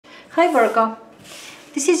Hi Virgo,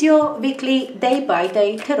 this is your weekly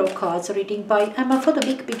day-by-day tarot cards reading by Emma for the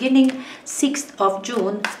week beginning 6th of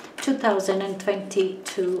June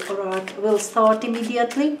 2022. Alright, we'll start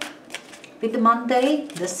immediately with Monday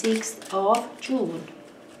the 6th of June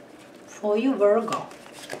for you Virgo.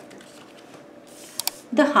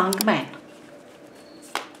 The Hangman.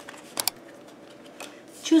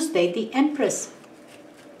 Tuesday the Empress.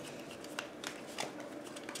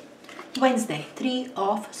 Wednesday, Three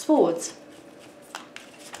of Swords.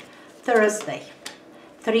 Thursday,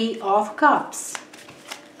 Three of Cups.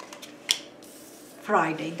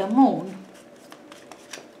 Friday, the Moon.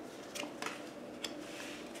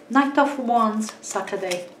 Knight of Wands,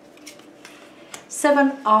 Saturday.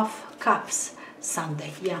 Seven of Cups,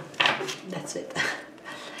 Sunday. Yeah, that's it.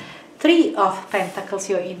 Three of Pentacles,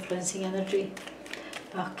 your influencing energy.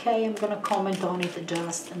 Okay, I'm gonna comment on it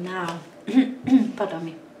just now. Pardon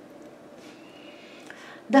me.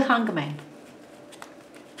 The Hangman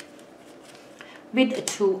with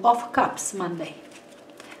Two of Cups, Monday.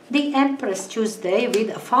 The Empress, Tuesday,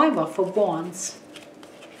 with Five of Wands.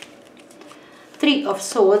 Three of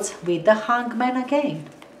Swords with the Hangman again.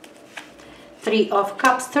 Three of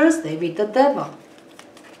Cups, Thursday, with the Devil.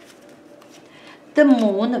 The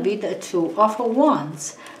Moon with Two of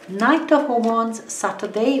Wands. Knight of Wands,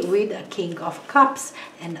 Saturday, with King of Cups.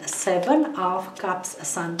 And Seven of Cups,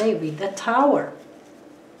 Sunday, with the Tower.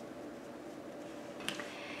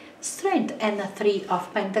 Strength and Three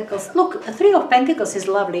of Pentacles. Look, Three of Pentacles is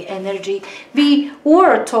lovely energy. We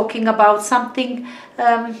were talking about something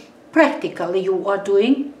practical you are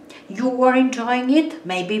doing. You are enjoying it,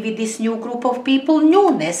 maybe with this new group of people.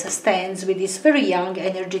 Newness stands with this very young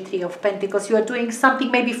energy, Three of Pentacles. You are doing something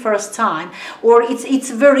maybe first time, or it's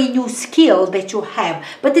very new skill that you have,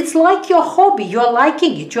 but it's like your hobby. You are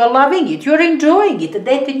liking it, you are loving it, you are enjoying it,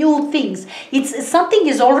 that new things. It's something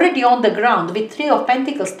is already on the ground. With Three of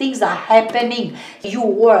Pentacles, things are happening.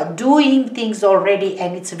 You are doing things already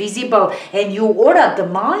and it's visible, and you are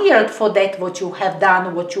admired for that, what you have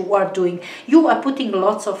done, what you are doing. You are putting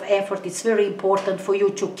lots of effort. It's very important for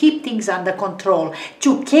you to keep things under control,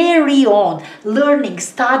 to carry on learning,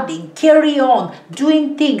 studying, carry on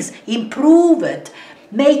doing things, improve it,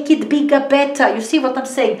 make it bigger, better. You see what I'm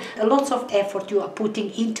saying? Lots of effort you are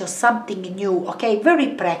putting into something new. Okay, very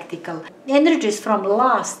practical energies from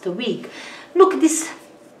last week. Look, this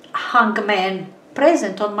Hangman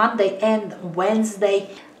present on Monday and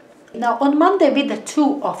Wednesday. Now on Monday with the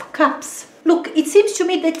Two of Cups. Look, it seems to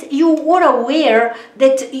me that you are aware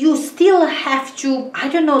that you still have to, I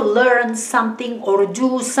don't know, learn something or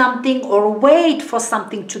do something or wait for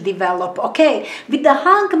something to develop, okay? With the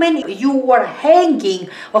Hangman, you are hanging,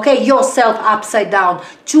 okay, yourself upside down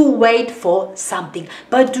to wait for something.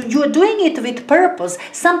 But you're doing it with purpose.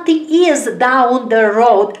 Something is down the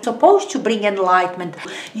road supposed to bring enlightenment.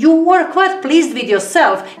 You were quite pleased with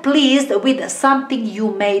yourself, pleased with something you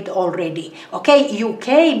made already, okay? You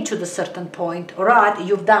came to the certain point, all right?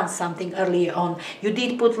 You've done something earlier on. You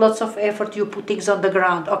did put lots of effort, you put things on the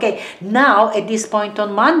ground, okay? Now, at this point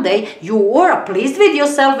on Monday, you are pleased with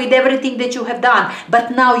yourself, with everything that you have done,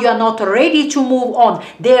 but now you are not ready to move on.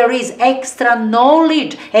 There is extra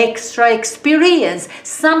knowledge, extra experience,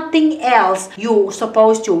 something else you're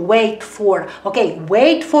supposed to wait for, okay?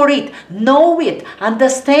 Wait for it, know it,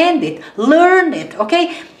 understand it, learn it,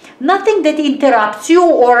 okay? Nothing that interrupts you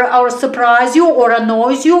or surprise you or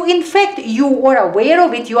annoys you. In fact, you are aware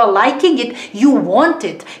of it, you are liking it, you want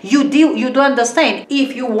it, you do understand.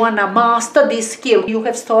 If you want to master this skill you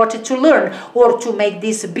have started to learn, or to make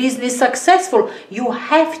this business successful, you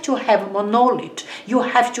have to have more knowledge, you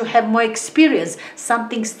have to have more experience,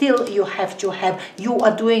 something still you have to have. You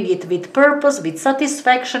are doing it with purpose, with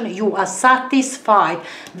satisfaction, you are satisfied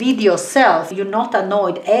with yourself, you're not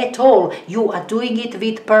annoyed at all, you are doing it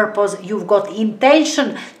with purpose. You've got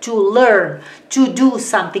intention to learn, to do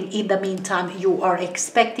something. In the meantime, you are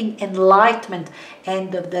expecting enlightenment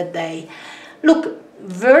end of the day. Look,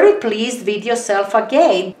 very pleased with yourself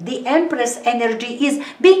again. The Empress energy is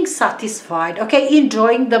being satisfied, okay,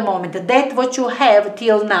 enjoying the moment. That what you have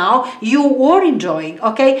till now, you are enjoying,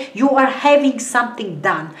 okay, you are having something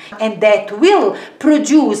done, and that will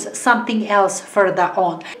produce something else further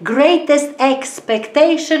on. Greatest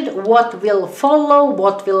expectation, what will follow,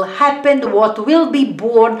 what will happen, what will be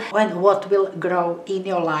born, and what will grow in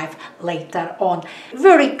your life later on.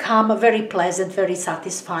 Very calm, very pleasant, very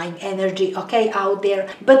satisfying energy, okay, out there.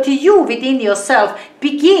 But you within yourself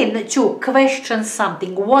begin to question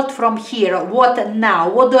something. What from here? What now?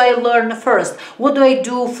 What do I learn first? What do I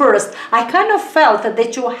do first? I kind of felt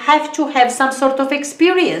that you have to have some sort of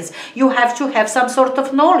experience. You have to have some sort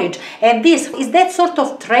of knowledge. And this is that sort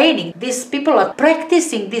of training. These people are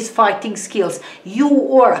practicing these fighting skills.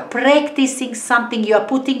 You are practicing something. You are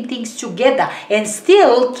putting things together, and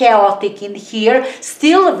still chaotic in here,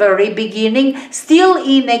 still very beginning, still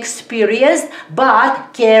inexperienced,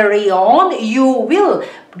 but carry on. You will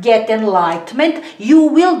get enlightenment, you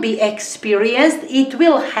will be experienced, it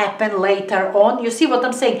will happen later on. You see what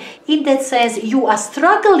I'm saying? In that sense, you are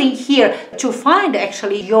struggling here to find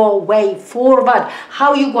actually your way forward,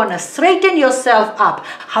 how you gonna straighten yourself up,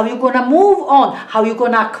 how you gonna move on, how you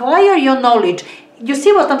gonna acquire your knowledge. You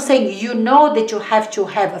see what I'm saying? You know that you have to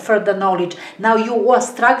have further knowledge. Now you are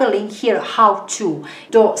struggling here how to.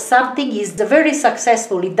 Though something is very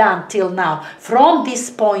successfully done till now. From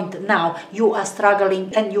this point now, you are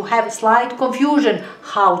struggling and you have slight confusion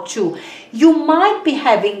how to. You might be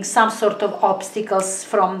having some sort of obstacles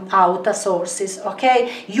from outer sources,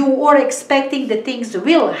 okay? You are expecting that things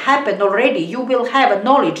will happen already. You will have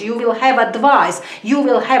knowledge, you will have advice, you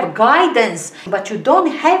will have guidance, but you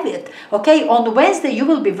don't have it, okay? On Wednesday, you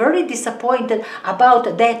will be very disappointed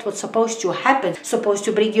about that what's supposed to happen, supposed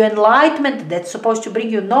to bring you enlightenment, that's supposed to bring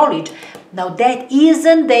you knowledge. Now that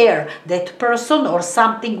isn't there, that person or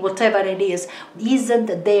something, whatever it is,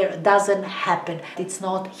 isn't there, doesn't happen. It's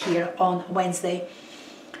not here on Wednesday.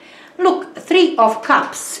 Look, 3 of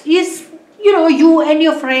Cups is, you know, you and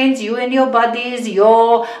your friends, you and your buddies,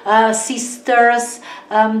 your sisters,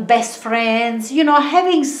 best friends, you know,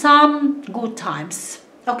 having some good times,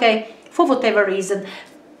 okay, for whatever reason.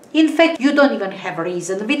 In fact, you don't even have a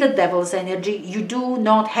reason. With the devil's energy, you do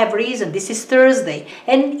not have reason. This is Thursday.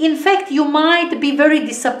 And in fact, you might be very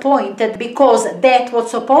disappointed because that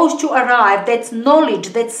was supposed to arrive, that's knowledge,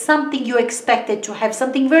 that's something you expected to have,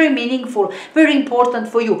 something very meaningful, very important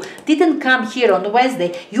for you, didn't come here on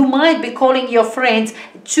Wednesday. You might be calling your friends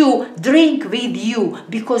to drink with you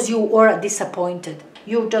because you are disappointed.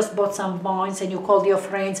 You just bought some wines and you called your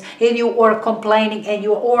friends and you are complaining, and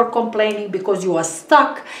you are complaining because you are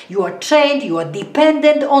stuck, you are chained, you are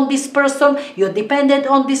dependent on this person, you're dependent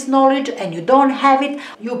on this knowledge and you don't have it.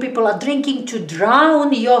 You people are drinking to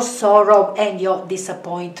drown your sorrow and your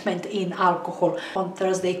disappointment in alcohol. On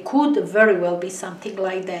Thursday could very well be something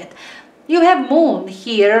like that. You have Moon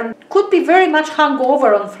here, could be very much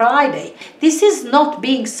hungover on Friday. This is not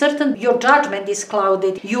being certain, your judgment is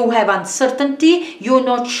clouded. You have uncertainty, you're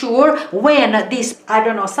not sure when this, I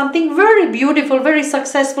don't know, something very beautiful, very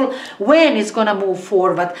successful, when it's gonna move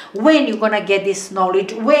forward, when you're gonna get this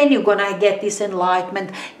knowledge, when you're gonna get this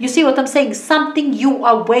enlightenment. You see what I'm saying? Something you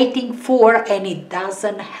are waiting for and it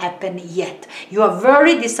doesn't happen yet. You are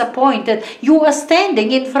very disappointed. You are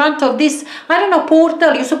standing in front of this, I don't know,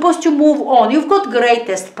 portal. You're supposed to move on. You've got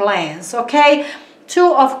greatest plans, okay?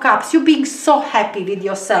 2 of Cups, you being so happy with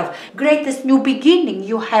yourself. Greatest new beginning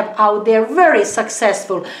you have out there, very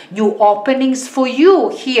successful. New openings for you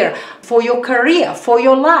here, for your career, for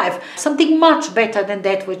your life. Something much better than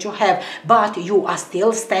that what you have. But you are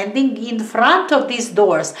still standing in front of these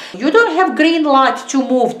doors. You don't have green light to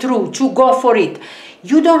move through, to go for it.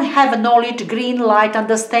 You don't have knowledge, green light,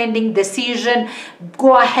 understanding, decision,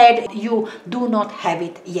 go ahead. You do not have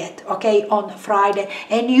it yet, okay, on Friday.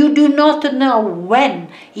 And you do not know when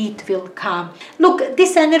it will come. Look,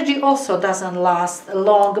 this energy also doesn't last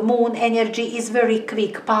long. Moon energy is very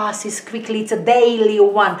quick, passes quickly. It's a daily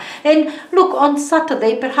one. And look, on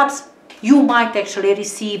Saturday, perhaps you might actually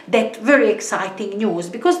receive that very exciting news,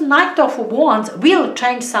 because Knight of Wands will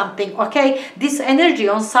change something, okay? This energy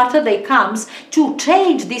on Saturday comes to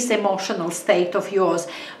change this emotional state of yours.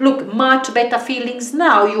 Look, much better feelings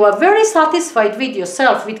now. You are very satisfied with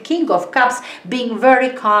yourself, with King of Cups, being very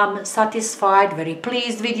calm, satisfied, very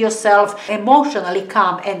pleased with yourself, emotionally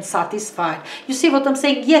calm and satisfied. You see what I'm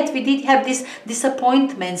saying? Yet we did have these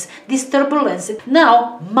disappointments, this turbulence.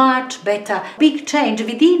 Now, much better. Big change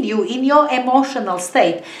within you, in your emotional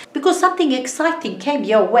state, because something exciting came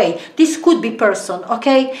your way. This could be person,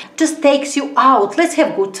 okay? Just takes you out. Let's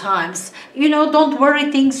have good times. You know, don't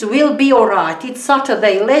worry, things will be all right. It's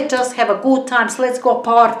Saturday. Let's just have a good times. Let's go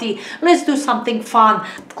party. Let's do something fun.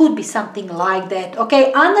 Could be something like that,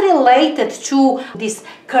 okay? Unrelated to this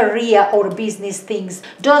career or business things.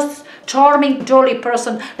 Just charming, jolly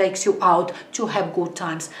person takes you out to have good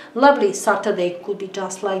times. Lovely Saturday could be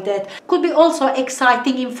just like that. Could be also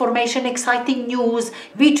exciting information information, exciting news,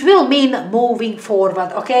 which will mean moving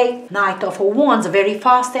forward, okay? Knight of Wands, very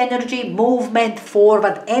fast energy, movement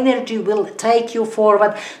forward, energy will take you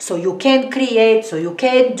forward, so you can create, so you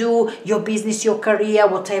can do your business, your career,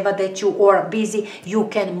 whatever that you are busy, you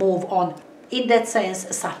can move on. In that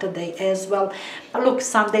sense, Saturday as well. Look,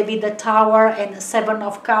 Sunday with the Tower and Seven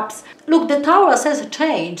of Cups. Look, the Tower says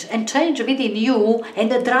change, and change within you,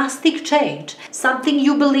 and a drastic change. Something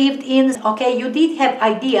you believed in, okay, you did have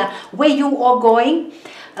idea where you are going,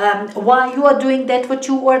 why you are doing that, what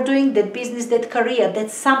you are doing, that business, that career, that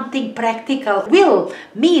something practical will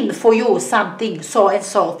mean for you something so and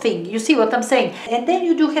so thing. You see what I'm saying? And then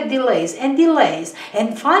you do have delays,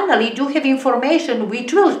 and finally you do have information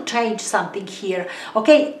which will change something here.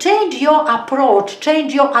 Okay, change your approach,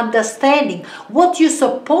 change your understanding, what you're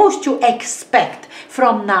supposed to expect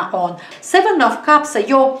from now on. Seven of Cups are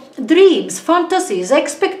your dreams, fantasies,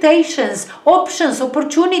 expectations, options,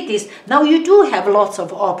 opportunities. Now you do have lots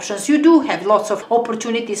of options, you do have lots of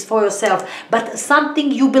opportunities for yourself, but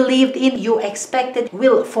something you believed in, you expected,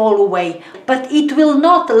 will fall away. But it will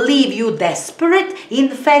not leave you desperate. In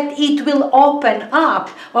fact, it will open up,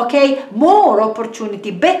 okay, more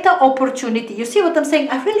opportunity, better opportunity. You see what I'm saying?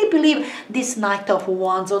 I really believe this Knight of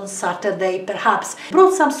Wands on Saturday perhaps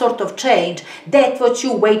brought some sort of change. That what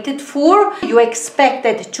you waited for, you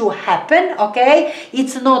expected to happen, okay,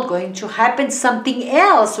 it's not going to happen. Something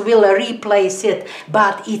else will replace it,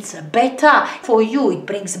 but it's better for you. It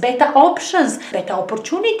brings better options, better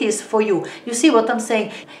opportunities for you. You see what I'm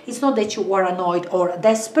saying? It's not that you are annoyed or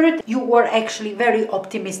desperate. You are actually very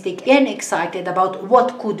optimistic and excited about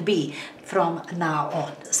what could be from now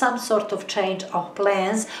on. Some sort of change of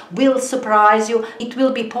plans will surprise you. It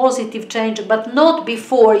will be positive change, but not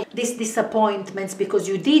before these disappointments, because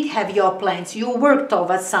you did have your plans, you worked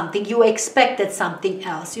towards something, you expected something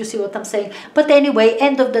else. You see what I'm saying? But anyway,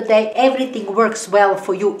 end of the day, everything works well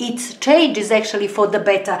for you. Its change is actually for the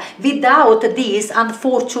better. Without these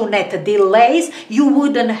unfortunate delays, you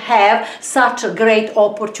wouldn't have such great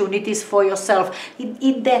opportunities for yourself.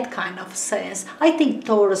 In that kind of sense, I think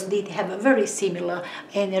Taurus did have a very similar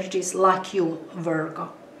energies like you,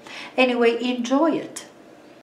 Virgo. Anyway, enjoy it.